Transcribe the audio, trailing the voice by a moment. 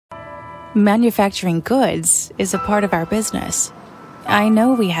Manufacturing goods is a part of our business. I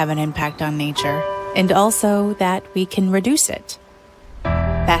know we have an impact on nature, and also that we can reduce it.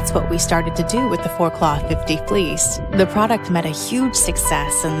 That's what we started to do with the Forclaz 50 fleece. The product met a huge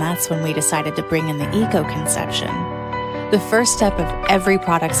success, and that's when we decided to bring in the eco-conception. The first step of every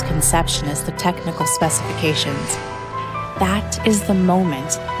product's conception is the technical specifications. That is the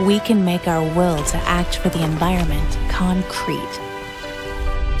moment we can make our will to act for the environment concrete.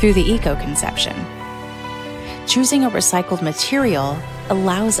 Through the eco-conception. Choosing a recycled material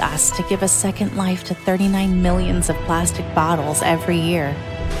allows us to give a second life to 39 millions of plastic bottles every year.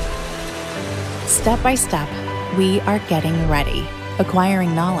 Step by step, we are getting ready,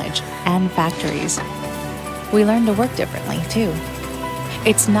 acquiring knowledge and factories. We learn to work differently, too.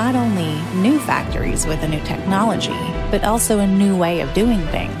 It's not only new factories with a new technology, but also a new way of doing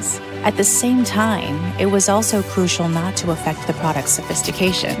things. At the same time, it was also crucial not to affect the product's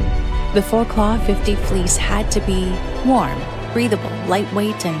sophistication. The Forclaz 50 fleece had to be warm, breathable,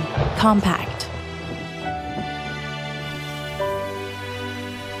 lightweight, and compact.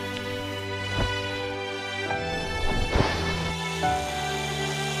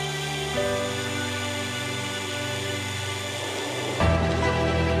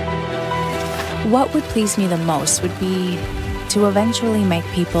 What would please me the most would be to eventually make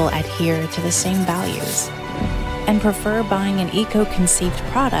people adhere to the same values and prefer buying an eco-conceived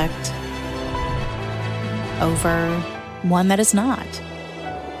product over one that is not.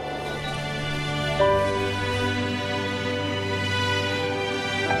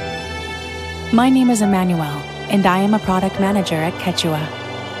 My name is Emmanuel, and I am a product manager at Quechua.